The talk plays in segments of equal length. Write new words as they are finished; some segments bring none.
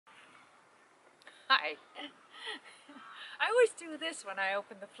Hi. I always do this when I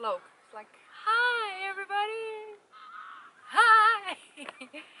open the vlog. It's like, hi everybody. Hi.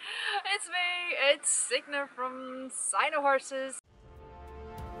 It's me. It's Signe from Signe Horses.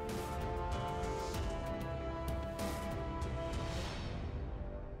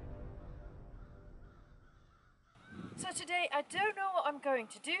 So today I don't know what I'm going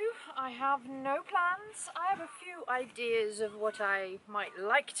to do. I have no plans. I have a few ideas of what I might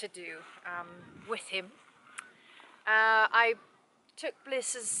like to do with him. I took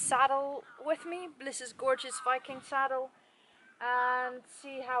BLIZZ's saddle with me, BLIZZ's gorgeous Viking saddle, and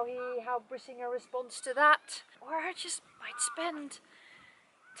see how BRISINGR responds to that. Or I just might spend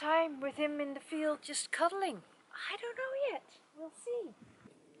time with him in the field just cuddling. I don't know yet. We'll see.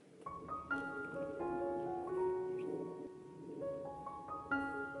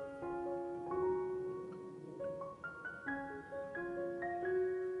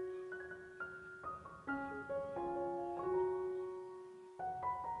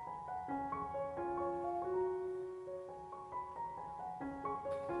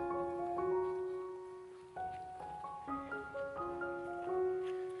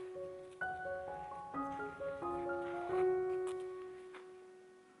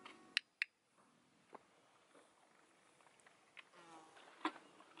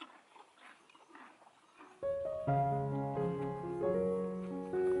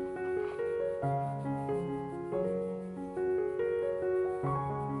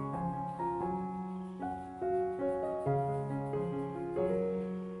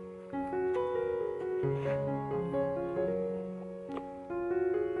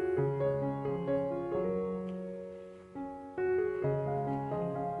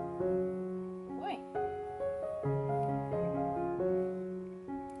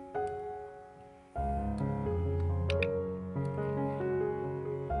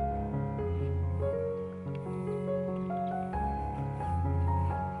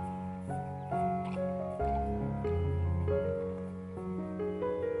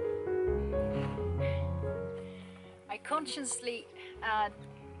 I consciously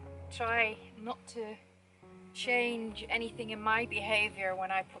try not to change anything in my behavior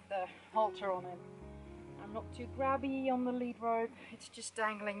when I put the halter on him. I'm not too grabby on the lead rope, it's just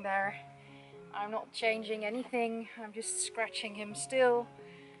dangling there. I'm not changing anything, I'm just scratching him still.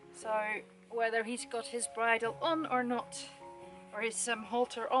 So whether he's got his bridle on or not, or his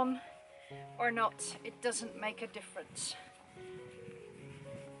halter on or not, it doesn't make a difference.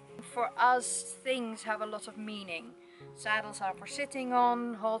 For us, things have a lot of meaning. Saddles are for sitting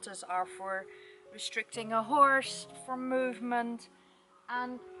on, halters are for restricting a horse from movement,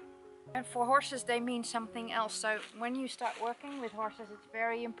 and for horses they mean something else. So when you start working with horses, it's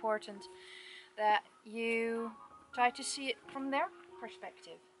very important that you try to see it from their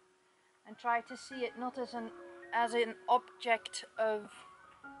perspective and try to see it not as an object of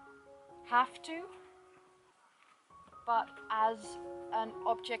have to, but as an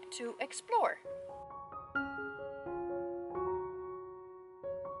object to explore.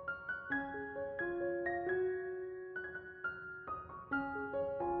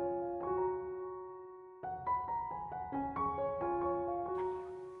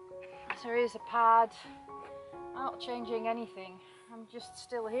 There is a pad. I'm not changing anything. I'm just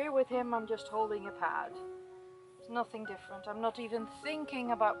still here with him. I'm just holding a pad. It's nothing different. I'm not even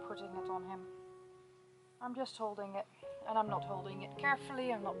thinking about putting it on him. I'm just holding it, and I'm not holding it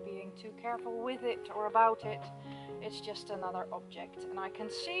carefully. I'm not being too careful with it or about it. It's just another object, and I can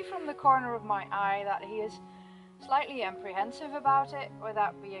see from the corner of my eye that he is slightly apprehensive about it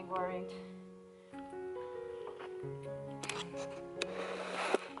without being worried.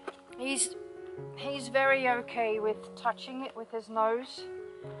 He's very okay with touching it with his nose,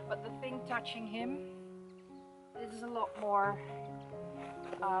 but the thing touching him is a lot more,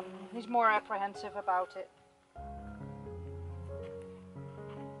 he's more apprehensive about it.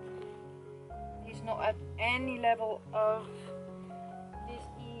 He's not at any level of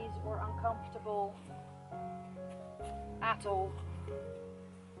dis-ease or uncomfortable at all.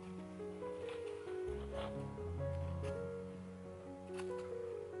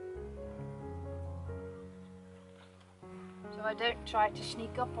 So I don't try to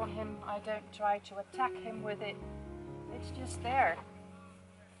sneak up on him, I don't try to attack him with it, it's just there.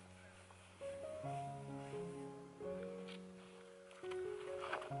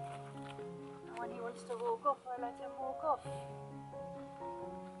 And when he wants to walk off, I let him walk off.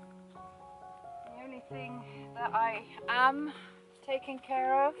 The only thing that I am taking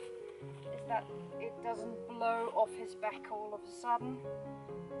care of is that it doesn't blow off his back all of a sudden.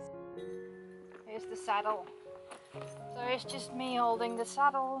 Here's the saddle. So it's just me holding the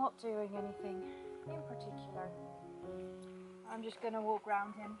saddle, not doing anything. in particular. I'm just going to walk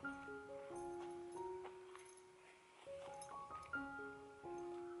around him.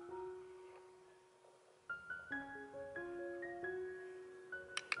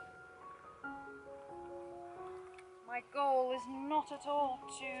 My goal is not at all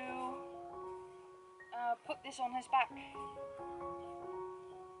to put this on his back.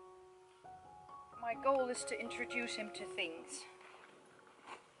 My goal is to introduce him to things.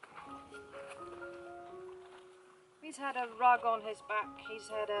 He's had a rug on his back, he's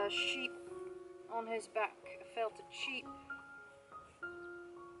had a sheep on his back, a felted sheep.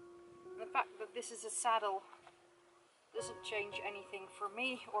 The fact that this is a saddle doesn't change anything for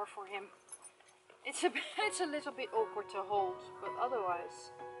me or for him. It's a little bit awkward to hold, but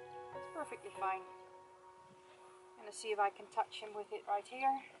otherwise it's perfectly fine. I'm gonna see if I can touch him with it right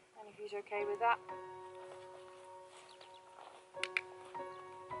here, and if he's okay with that.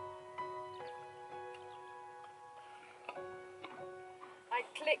 I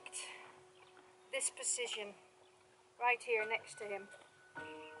clicked this position right here next to him.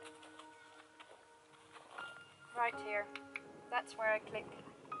 Right here. That's where I click.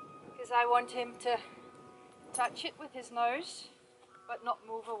 Because I want him to touch it with his nose, but not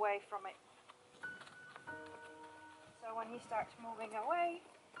move away from it. So when he starts moving away,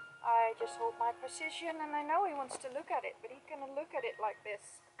 I just hold my position, and I know he wants to look at it, but he's going to look at it like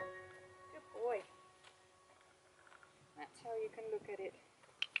this. Good boy. That's how you can look at it.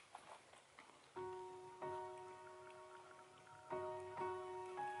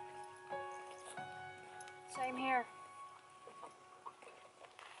 Same here.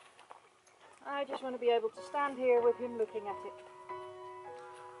 I just want to be able to stand here with him looking at it.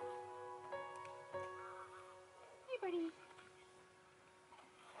 Hey buddy.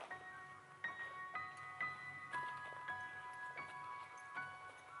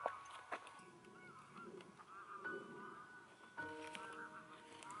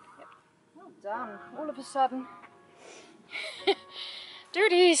 Yep. Well done. All of a sudden.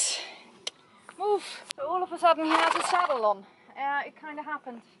 Dirties. Move. So all of a sudden he has a saddle on. It kind of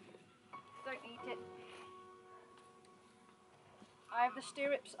happened. Don't eat it. I have the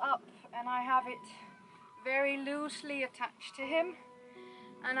stirrups up and I have it very loosely attached to him,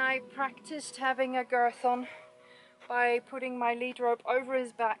 and I practiced having a girth on by putting my lead rope over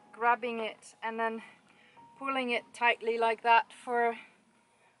his back, grabbing it and then pulling it tightly like that for a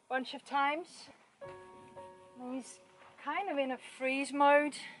bunch of times. And he's kind of in a freeze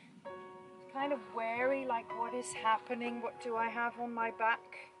mode. He's kind of wary, like what is happening, what do I have on my back?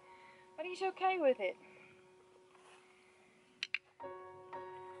 But he's okay with it.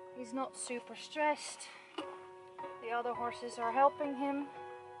 He's not super stressed. The other horses are helping him.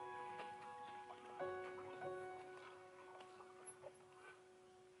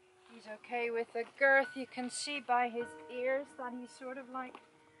 He's okay with the girth. You can see by his ears that he's sort of like,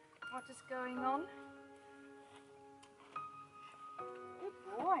 what is going on? Good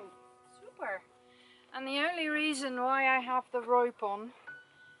boy. Super. And the only reason why I have the rope on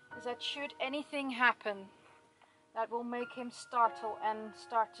is that should anything happen that will make him startle and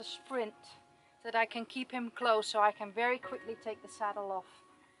start to sprint, that I can keep him close, so I can very quickly take the saddle off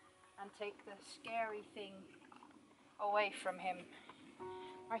and take the scary thing away from him.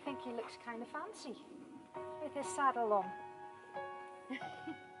 I think he looks kind of fancy with his saddle on. Yeah,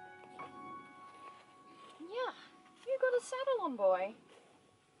 you got a saddle on, boy.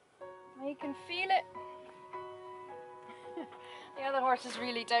 Now you can feel it. The other horses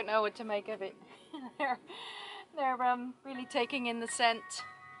really don't know what to make of it. they're really taking in the scent.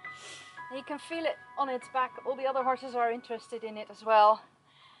 You can feel it on its back. All the other horses are interested in it as well.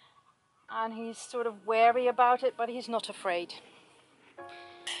 And he's sort of wary about it, but he's not afraid.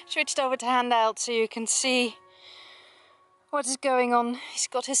 Switched over to handheld so you can see what is going on. He's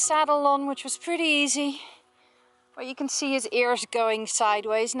got his saddle on, which was pretty easy. But you can see his ears going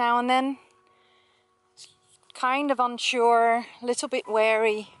sideways now and then. Kind of unsure, a little bit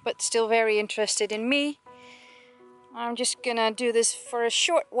wary, but still very interested in me. I'm just gonna do this for a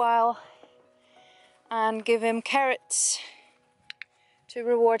short while and give him carrots to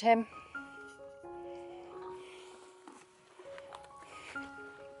reward him.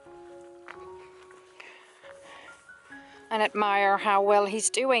 And admire how well he's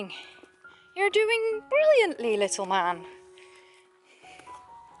doing. You're doing brilliantly, little man.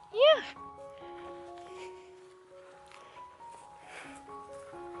 Yeah.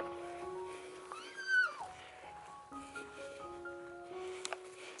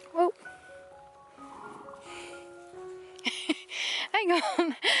 Whoa. Hang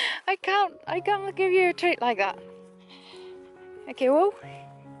on. I can't give you a treat like that. Okay, whoa.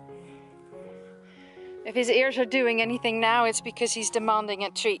 If his ears are doing anything now, it's because he's demanding a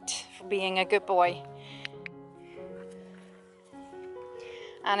treat for being a good boy.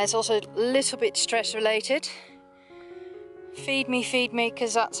 And it's also a little bit stress related. Feed me,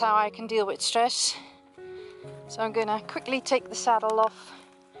 because that's how I can deal with stress. So I'm gonna quickly take the saddle off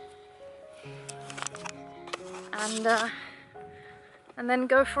and then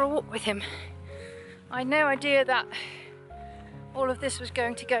go for a walk with him. I had no idea that all of this was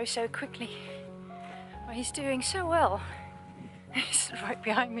going to go so quickly. Well, he's doing so well. He's right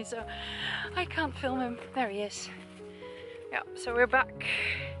behind me, so I can't film him. There he is. Yeah, so we're back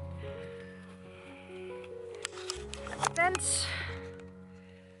at the fence.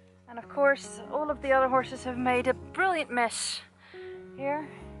 And of course, all of the other horses have made a brilliant mess here.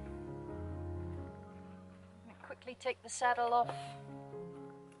 Quickly take the saddle off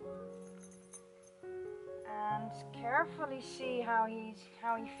and carefully see how he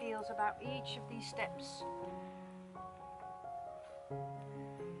feels about each of these steps.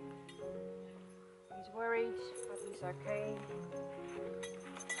 He's worried, but he's okay.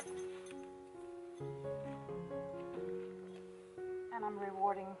 And I'm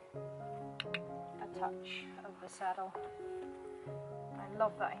rewarding a touch of the saddle. I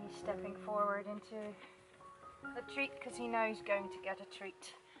love that he's stepping forward into the treat because he knows he's going to get a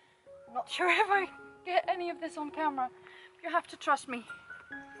treat. I'm not sure if I get any of this on camera. You have to trust me.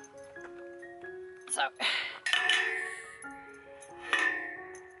 So,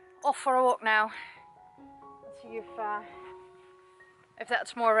 off for a walk now. Let's see if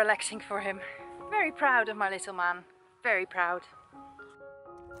that's more relaxing for him. Very proud of my little man. Very proud.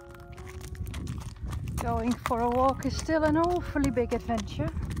 Going for a walk is still an awfully big adventure,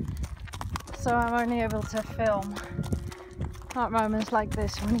 so I'm only able to film at moments like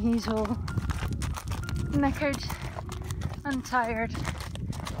this when he's all knackered and tired,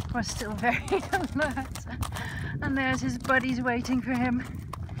 but still very alert. And there's his buddies waiting for him,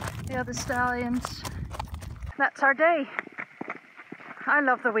 the other stallions. That's our day. I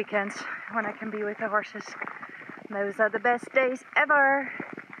love the weekends when I can be with the horses. Those are the best days ever.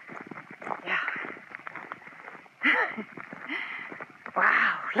 Yeah.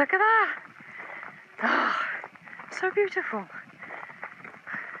 Wow, look at that. Oh, so beautiful.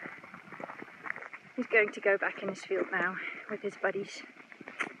 He's going to go back in his field now with his buddies.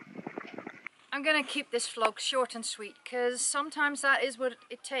 I'm going to keep this vlog short and sweet because sometimes that is what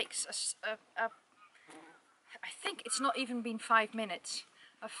it takes. I think it's not even been 5 minutes.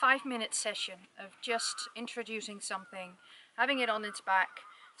 A 5-minute session of just introducing something, having it on its back,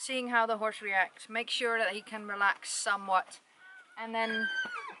 seeing how the horse reacts, make sure that he can relax somewhat, and then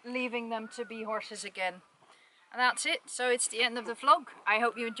leaving them to be horses again. And that's it. So it's the end of the vlog. I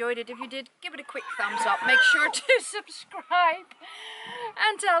hope you enjoyed it. If you did, give it a quick thumbs up. Make sure to subscribe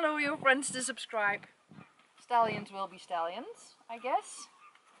and tell all your friends to subscribe. Stallions will be stallions, I guess.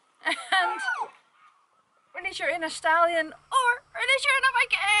 And release your inner stallion or release your inner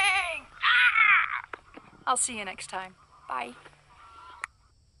Viking! Ah! I'll see you next time. Bye.